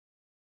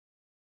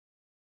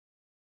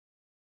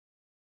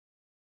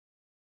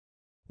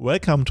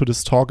Welcome to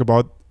this talk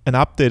about an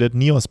updated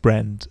Neos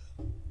brand.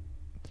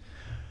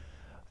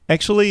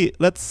 Actually,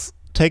 let's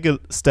take a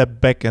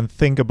step back and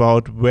think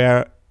about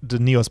where the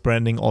Neos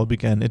branding all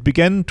began. It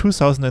began in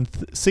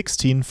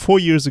 2016, 4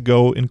 years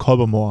ago in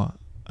Kolbermoor.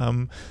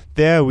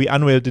 There we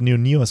unveiled the new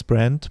Neos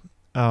brand.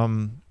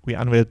 We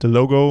unveiled the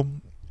logo,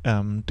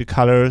 the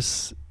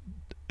colors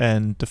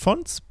and the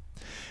fonts.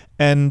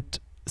 And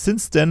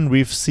since then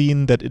we've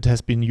seen that it has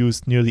been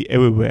used nearly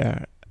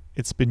everywhere.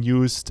 It's been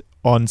used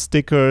on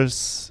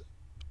stickers,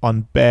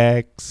 on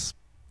bags,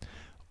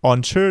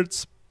 on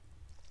shirts,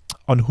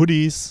 on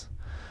hoodies,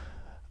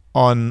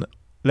 on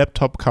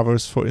laptop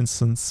covers, for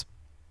instance,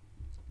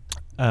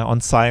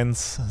 on signs,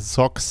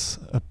 socks,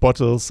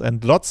 bottles,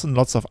 and lots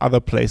of other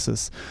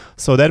places.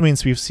 So that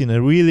means we've seen a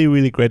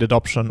really great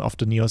adoption of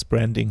the Neos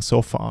branding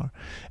so far.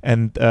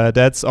 And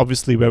that's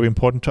obviously very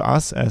important to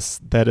us, as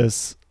that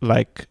is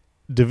like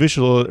the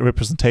visual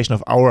representation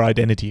of our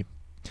identity.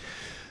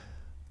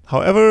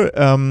 However,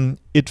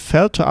 it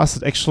felt to us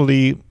that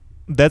actually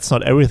that's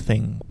not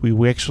everything.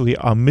 We actually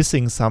are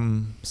missing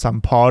some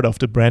part of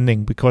the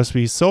branding, because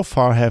we so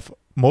far have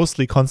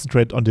mostly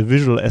concentrated on the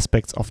visual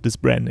aspects of this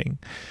branding.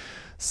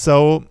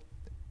 So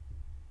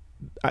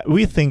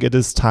we think it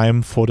is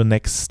time for the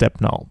next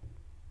step now.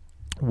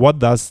 What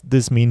does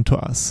this mean to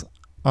us?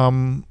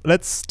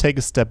 Let's take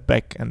a step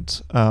back and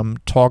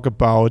talk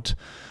about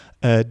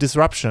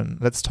disruption.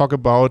 Let's talk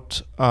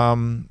about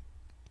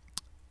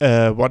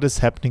what is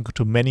happening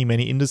to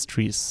many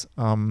industries.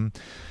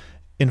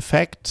 In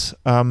fact,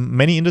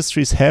 many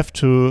industries have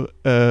to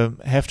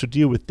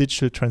deal with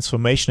digital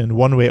transformation in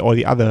one way or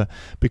the other,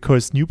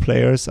 because new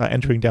players are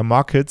entering their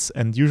markets,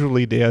 and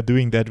usually they are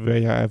doing that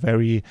via a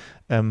very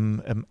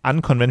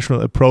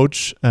unconventional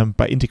approach,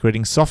 by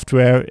integrating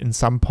software in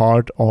some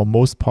part or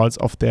most parts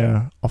of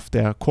their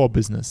core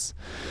business.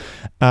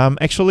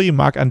 Actually,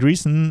 Marc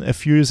Andreessen a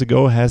few years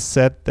ago has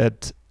said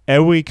that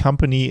every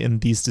company in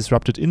these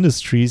disrupted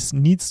industries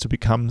needs to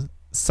become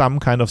some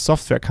kind of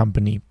software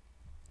company.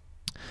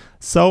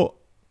 So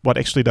what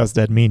actually does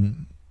that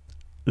mean?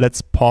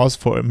 Let's pause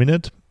for a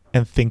minute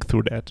and think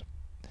through that.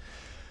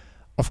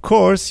 Of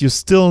course, you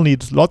still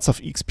need lots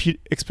of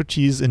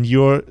expertise in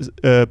your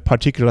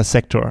particular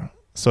sector.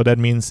 So that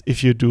means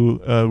if you do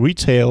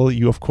retail,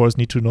 you of course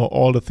need to know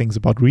all the things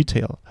about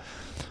retail.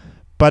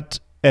 But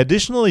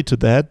additionally to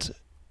that,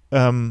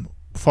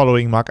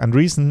 following Marc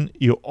Andreessen,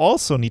 you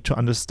also need to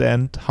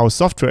understand how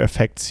software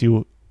affects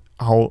you,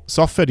 how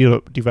software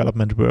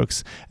development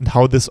works, and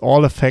how this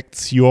all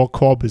affects your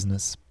core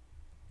business.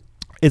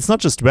 It's not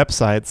just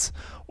websites,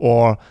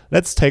 or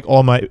let's take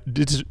all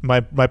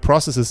my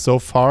processes so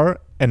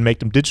far and make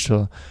them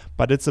digital,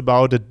 but it's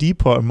about a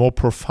deeper and more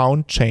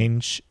profound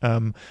change,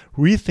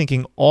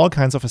 rethinking all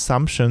kinds of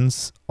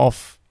assumptions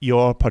of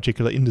your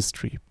particular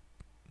industry.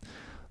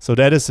 So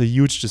that is a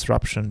huge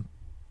disruption.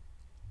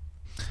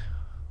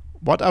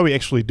 What are we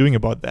actually doing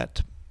about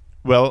that?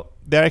 Well,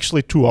 there are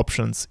actually two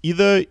options.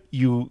 Either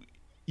you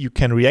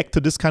can react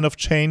to this kind of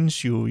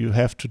change, you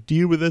have to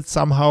deal with it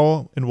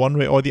somehow in one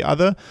way or the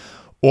other,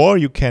 or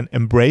you can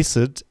embrace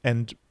it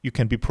and you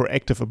can be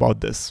proactive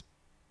about this.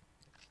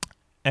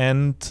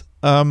 And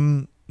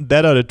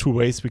that are the two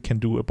ways we can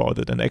do about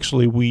it. And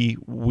actually we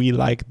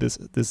like this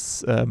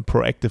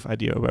proactive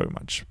idea very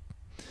much.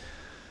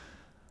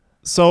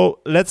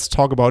 So let's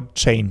talk about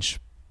change.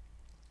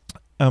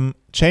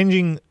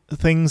 Changing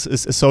things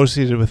is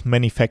associated with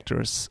many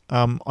factors.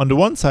 On the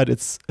one side,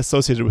 it's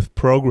associated with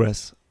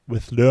progress,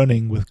 with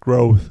learning, with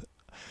growth,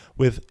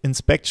 with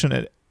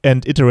inspection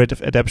and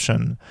iterative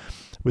adaptation,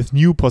 with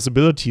new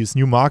possibilities,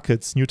 new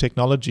markets, new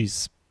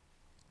technologies.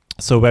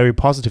 So very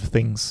positive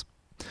things.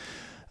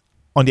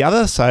 On the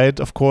other side,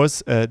 of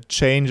course,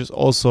 change is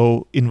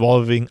also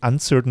involving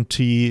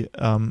uncertainty,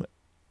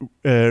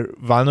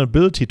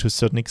 vulnerability to a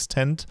certain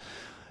extent.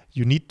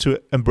 You need to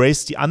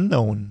embrace the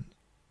unknown.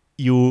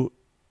 You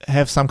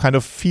have some kind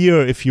of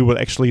fear if you will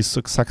actually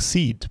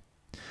succeed.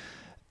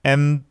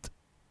 And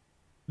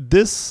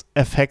this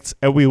affects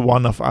every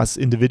one of us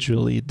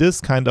individually.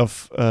 This kind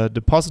of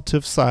the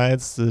positive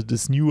sides,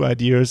 these new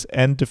ideas,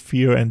 and the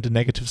fear and the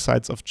negative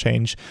sides of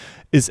change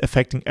is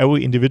affecting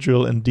every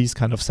individual in these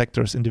kind of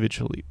sectors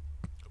individually,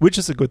 which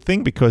is a good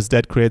thing because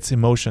that creates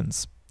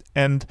emotions.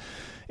 And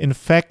in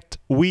fact,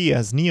 we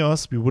as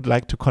Neos, we would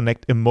like to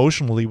connect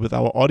emotionally with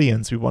our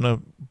audience. We want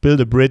to build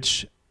a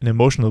bridge, an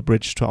emotional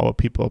bridge to our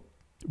people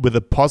with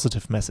a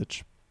positive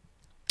message.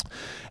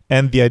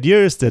 And the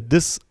idea is that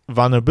this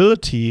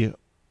vulnerability,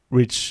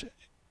 which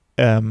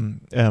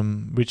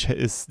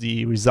is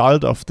the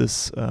result of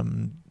this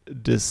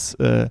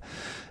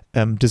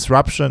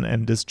disruption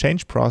and this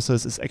change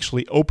process, is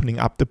actually opening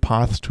up the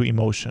path to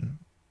emotion.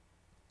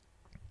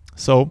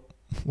 So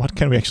what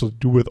can we actually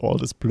do with all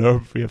this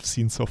blurb we have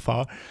seen so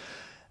far?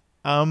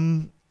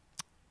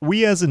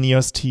 We as a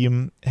Neos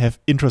team have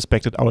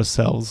introspected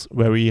ourselves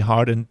very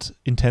hard and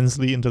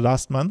intensely in the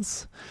last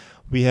months.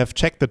 We have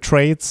checked the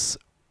traits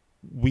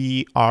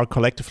we are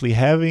collectively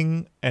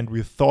having, and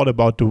we thought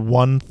about the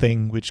one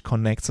thing which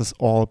connects us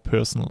all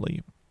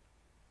personally.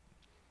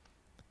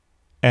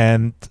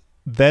 And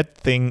that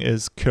thing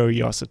is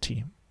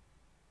curiosity.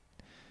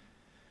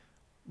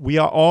 We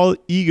are all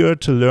eager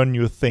to learn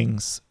new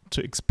things,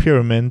 to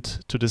experiment,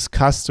 to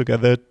discuss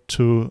together,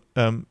 to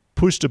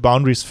push the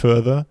boundaries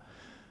further.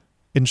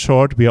 In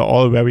short, we are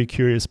all very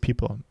curious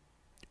people.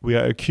 We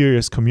are a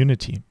curious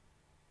community.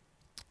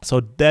 So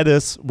that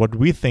is what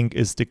we think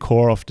is the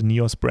core of the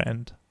Neos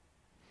brand.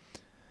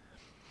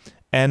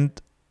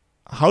 And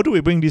how do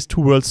we bring these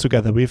two worlds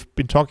together? We've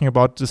been talking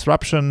about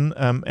disruption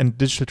and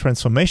digital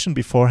transformation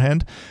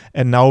beforehand,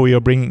 and now we are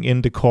bringing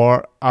in the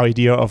core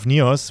idea of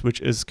Neos,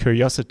 which is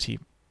curiosity.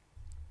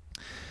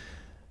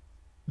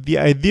 The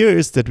idea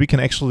is that we can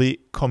actually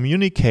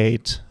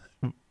communicate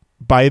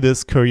by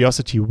this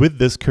curiosity. With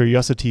this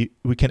curiosity,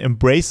 we can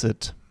embrace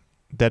it.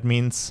 That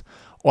means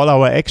all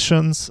our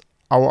actions,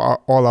 all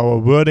our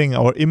wording,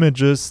 our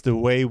images, the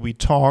way we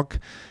talk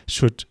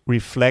should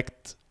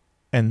reflect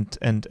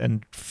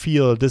and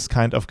feel this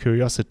kind of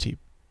curiosity.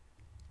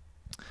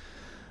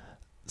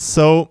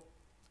 So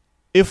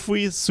if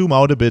we zoom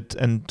out a bit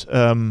and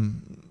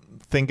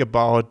think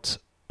about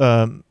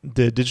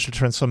the digital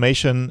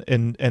transformation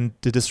and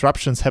the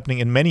disruptions happening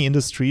in many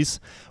industries,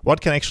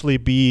 what can actually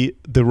be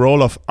the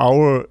role of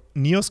our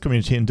Neos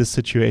community in this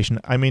situation?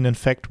 I mean, in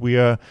fact, we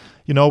are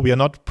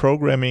not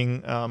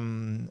programming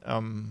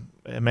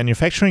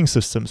manufacturing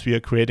systems. We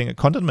are creating a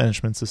content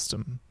management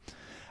system.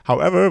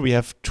 However, we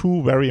have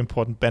two very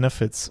important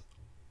benefits.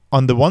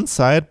 On the one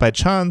side, by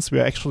chance, we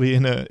are actually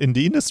in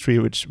the industry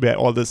where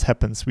all this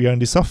happens. We are in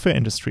the software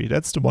industry.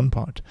 That's the one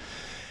part.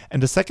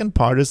 And the second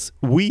part is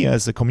we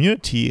as a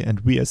community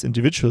and we as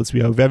individuals,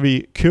 we are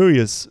very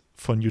curious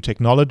for new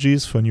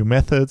technologies, for new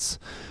methods,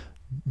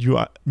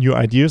 new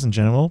ideas in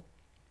general.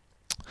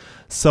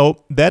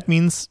 So that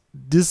means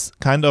this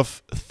kind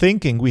of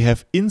thinking we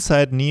have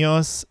inside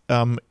Neos,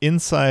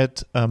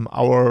 inside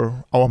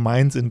our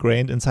minds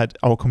ingrained, inside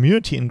our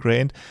community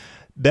ingrained,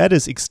 that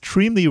is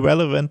extremely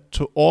relevant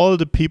to all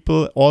the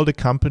people, all the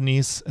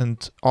companies,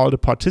 and all the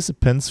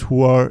participants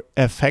who are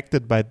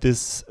affected by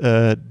this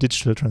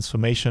digital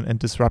transformation and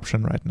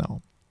disruption right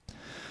now.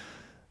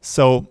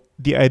 So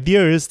the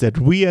idea is that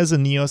we as a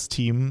Neos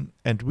team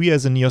and we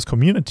as a Neos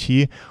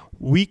community,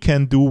 we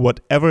can do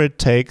whatever it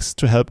takes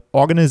to help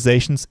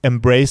organizations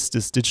embrace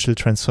this digital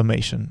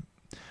transformation.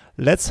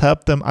 Let's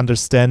help them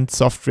understand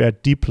software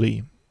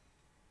deeply.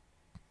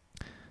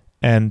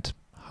 And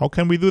how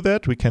can we do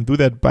that? We can do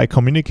that by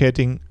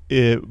communicating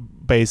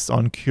based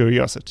on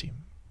curiosity.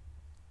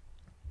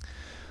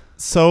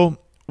 So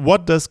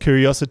what does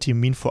curiosity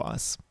mean for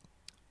us?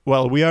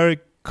 Well, we are a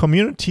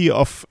community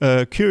of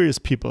curious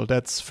people,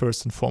 that's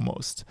first and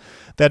foremost.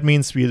 That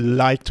means we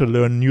like to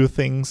learn new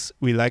things.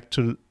 We like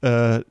to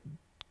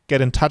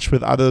get in touch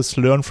with others,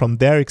 learn from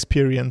their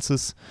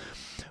experiences.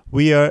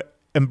 We are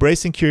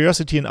embracing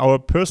curiosity in our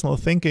personal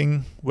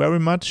thinking very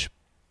much.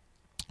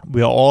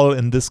 We are all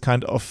in this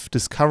kind of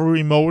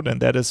discovery mode,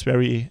 and that is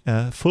very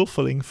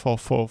fulfilling for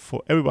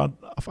every one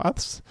of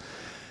us.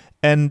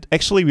 And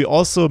actually, we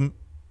also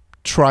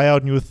try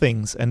out new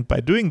things, and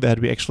by doing that,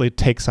 we actually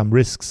take some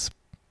risks.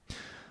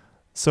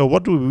 So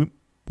what do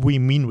we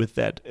mean with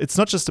that? It's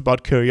not just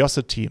about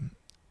curiosity.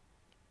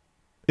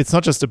 It's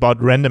not just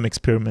about random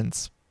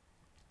experiments.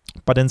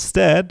 But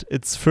instead,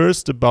 it's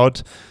first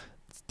about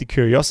the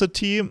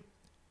curiosity,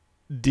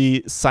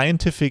 the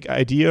scientific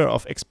idea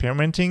of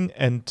experimenting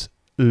and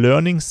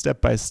learning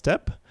step by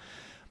step,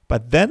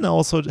 but then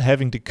also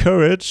having the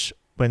courage,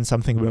 when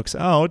something works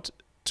out,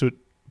 to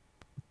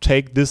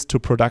take this to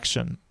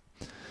production.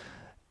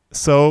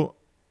 So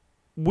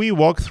we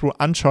walk through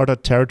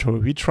uncharted territory.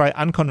 We try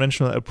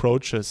unconventional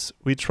approaches.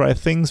 We try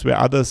things where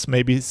others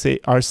maybe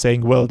are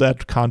saying, well,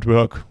 that can't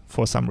work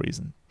for some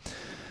reason.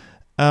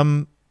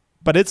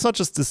 But it's not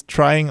just this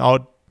trying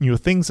out new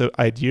things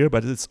idea,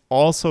 but it's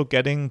also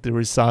getting the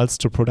results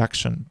to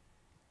production.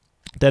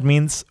 That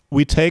means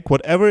we take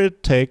whatever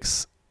it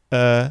takes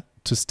to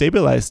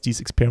stabilize these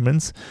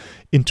experiments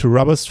into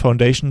robust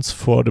foundations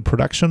for the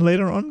production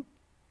later on.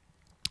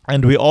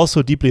 And we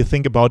also deeply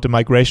think about the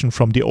migration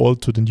from the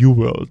old to the new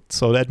world.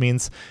 So that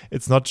means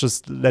it's not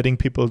just letting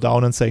people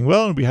down and saying,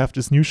 well, we have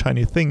this new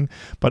shiny thing,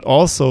 but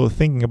also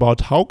thinking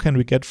about how can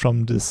we get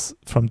from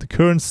the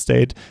current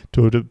state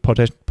to the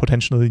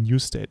potentially new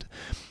state.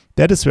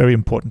 That is very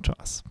important to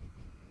us.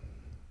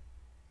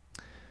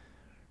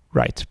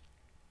 Right.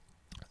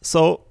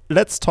 So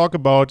let's talk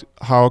about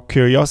how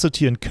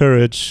curiosity and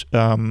courage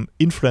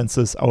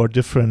influences our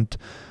different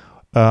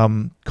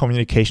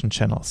communication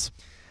channels.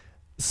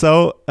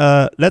 So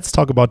let's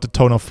talk about the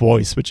tone of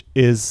voice, which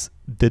is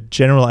the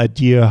general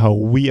idea how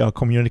we are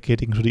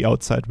communicating to the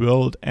outside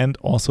world and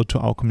also to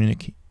our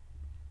community.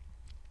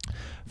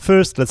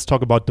 First, let's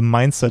talk about the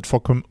mindset for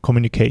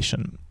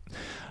communication.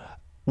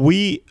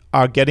 We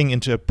are getting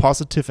into a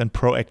positive and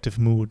proactive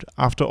mood.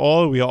 After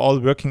all, we are all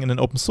working in an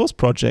open source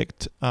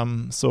project.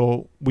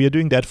 So we are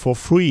doing that for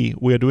free.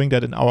 We are doing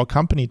that in our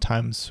company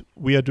times.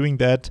 We are doing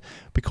that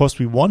because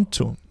we want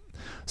to.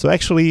 So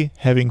actually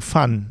having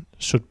fun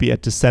should be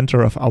at the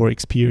center of our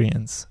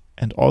experience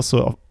and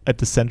also at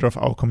the center of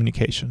our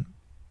communication.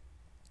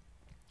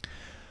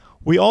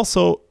 We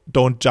also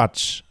don't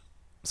judge.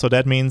 So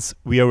that means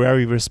we are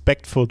very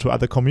respectful to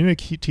other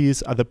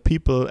communities, other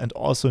people, and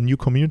also new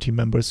community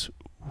members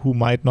who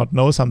might not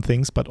know some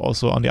things, but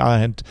also on the other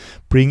hand,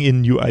 bring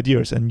in new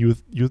ideas and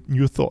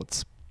new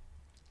thoughts.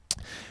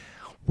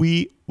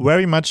 We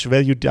very much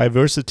value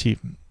diversity.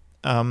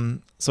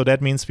 So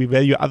that means we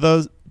value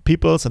other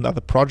people's and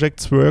other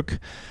projects' work,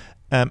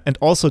 and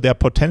also their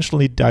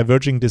potentially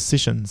diverging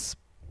decisions.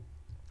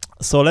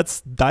 So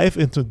let's dive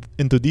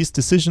into these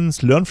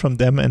decisions, learn from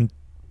them, and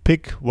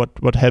pick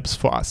what helps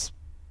for us.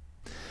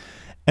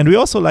 And we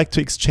also like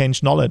to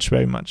exchange knowledge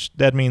very much.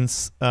 That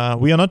means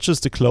we are not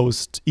just a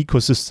closed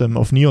ecosystem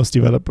of Neos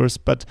developers,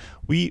 but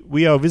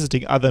we are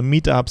visiting other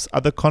meetups,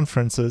 other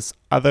conferences,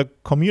 other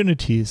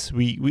communities.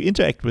 We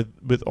interact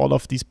with all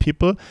of these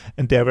people,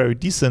 and they're very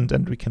decent,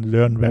 and we can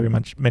learn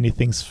many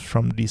things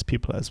from these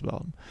people as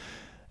well.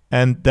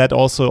 And that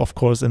also, of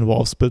course,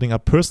 involves building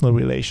up personal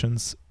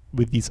relations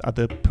with these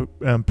other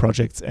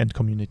projects and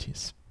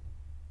communities.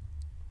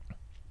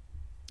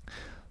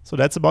 So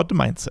that's about the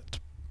mindset.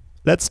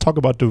 Let's talk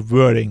about the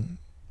wording.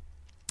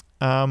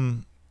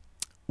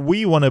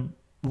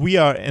 We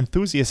are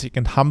enthusiastic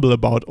and humble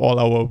about all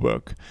our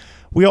work.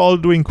 We are all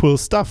doing cool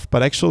stuff,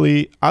 but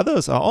actually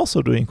others are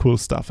also doing cool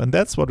stuff, and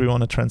that's what we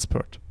want to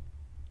transport.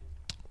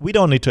 We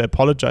don't need to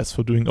apologize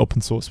for doing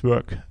open source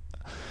work.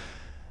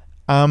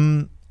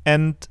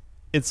 And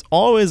it's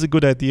always a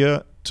good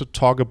idea to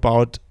talk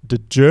about the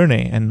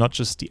journey and not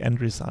just the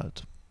end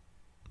result.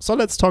 So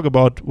let's talk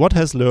about what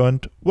has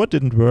learned, what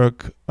didn't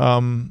work,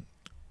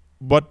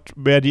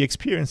 where the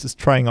experience is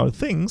trying out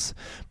things,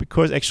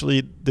 because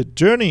actually the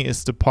journey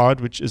is the part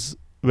which is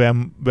where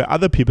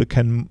other people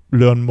can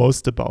learn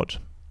most about.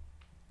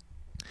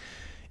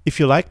 If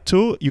you like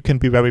to, you can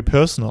be very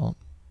personal.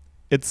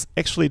 It's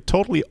actually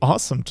totally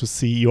awesome to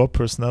see your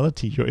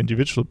personality, your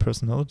individual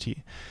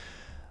personality.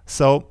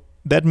 So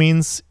that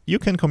means you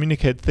can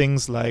communicate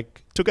things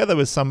like, together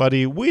with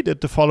somebody, we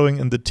did the following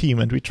in the team,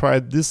 and we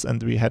tried this,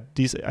 and we had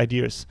these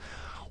ideas.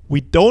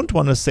 We don't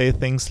want to say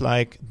things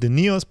like the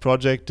Neos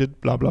project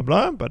did blah, blah,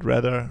 blah, but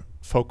rather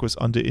focus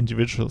on the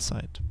individual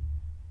side.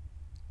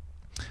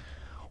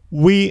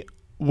 We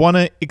want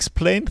to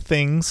explain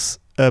things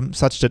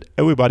such that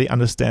everybody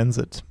understands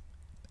it.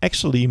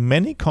 Actually,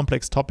 many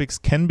complex topics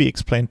can be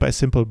explained by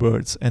simple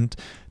words, and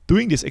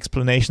doing these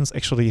explanations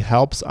actually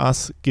helps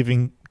us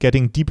getting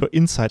deeper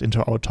insight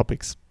into our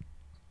topics.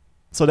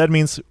 So that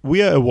means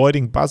we are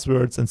avoiding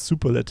buzzwords and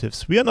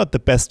superlatives. We are not the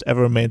best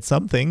ever made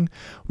something.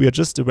 We are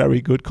just a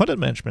very good content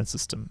management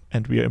system,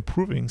 and we are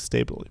improving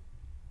stably.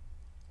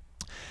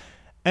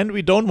 And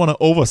we don't want to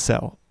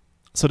oversell.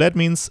 So that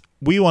means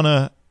we want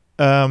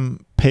to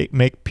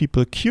make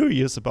people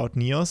curious about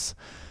Neos,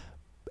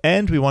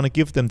 and we want to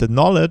give them the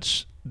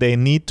knowledge they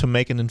need to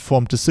make an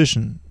informed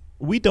decision.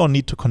 We don't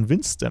need to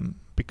convince them,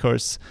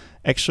 because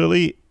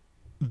actually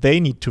they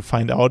need to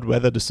find out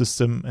whether the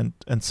system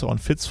and so on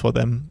fits for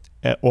them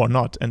or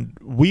not. And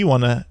we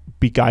want to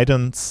be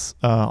guidance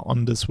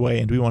on this way,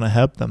 and we want to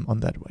help them on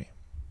that way.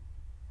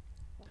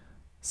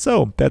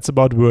 So that's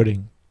about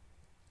wording.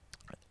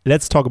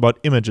 Let's talk about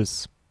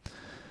images.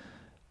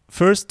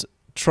 First,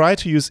 try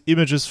to use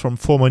images from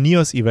former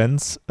Neos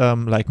events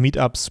like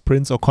meetups,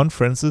 sprints, or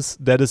conferences.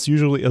 That is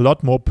usually a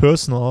lot more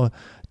personal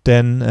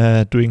than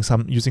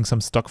using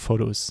some stock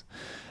photos.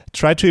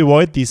 Try to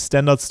avoid these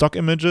standard stock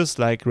images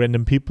like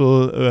random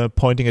people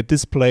pointing at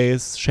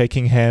displays,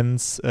 shaking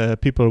hands,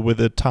 people with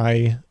a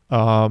tie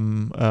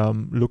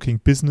looking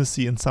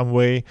businessy in some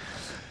way.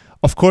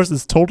 Of course,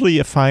 it's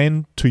totally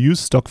fine to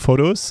use stock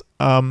photos,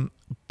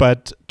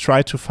 but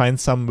try to find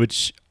some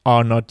which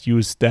are not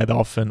used that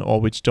often or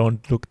which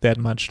don't look that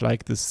much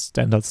like this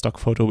standard stock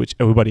photo which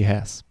everybody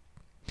has.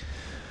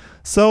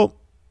 So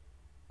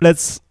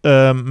let's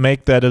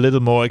make that a little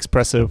more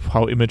expressive,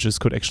 how images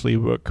could actually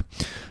work.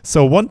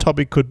 So one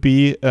topic could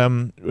be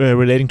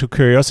relating to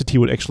curiosity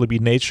would actually be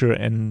nature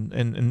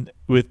and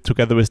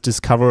together with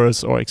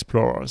discoverers or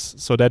explorers.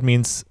 So that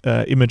means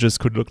images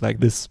could look like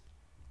this,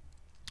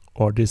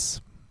 or this,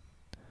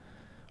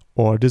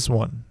 or this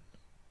one,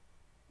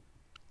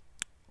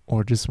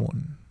 or this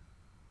one.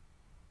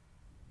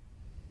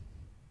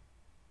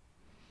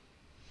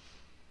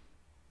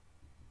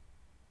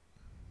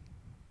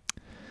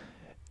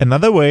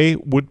 Another way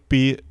would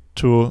be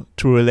to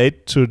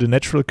relate to the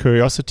natural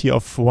curiosity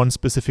of one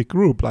specific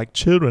group, like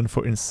children,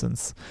 for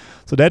instance.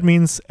 So that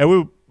means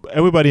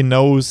everybody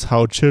knows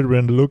how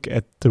children look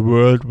at the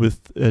world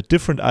with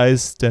different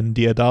eyes than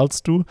the adults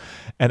do.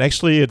 And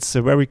actually, it's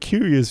a very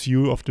curious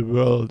view of the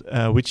world,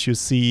 which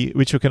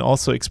you can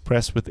also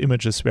express with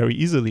images very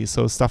easily.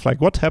 So stuff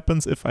like, what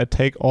happens if I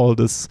take all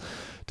this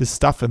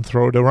stuff and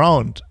throw it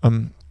around?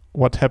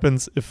 What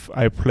happens if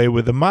I play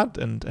with the mud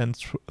and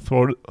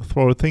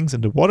throw things in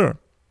the water?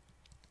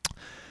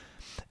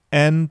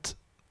 And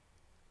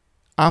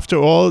after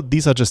all,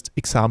 these are just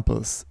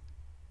examples.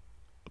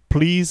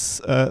 Please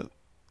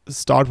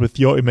start with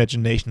your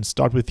imagination.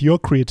 Start with your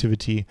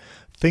creativity.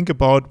 Think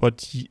about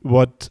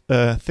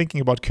thinking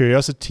about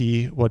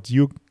curiosity, what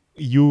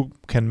you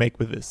can make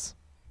with this.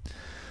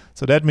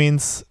 So that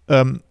means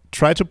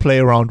try to play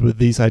around with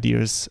these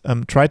ideas.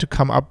 Try to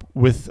come up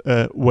with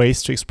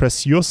ways to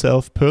express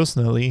yourself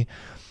personally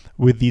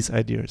with these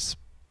ideas.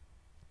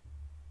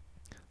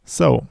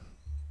 So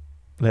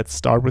let's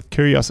start with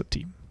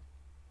curiosity.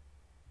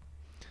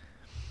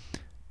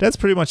 That's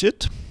pretty much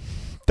it.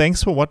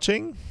 Thanks for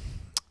watching.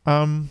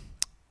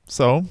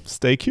 So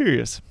stay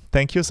curious.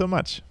 Thank you so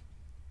much.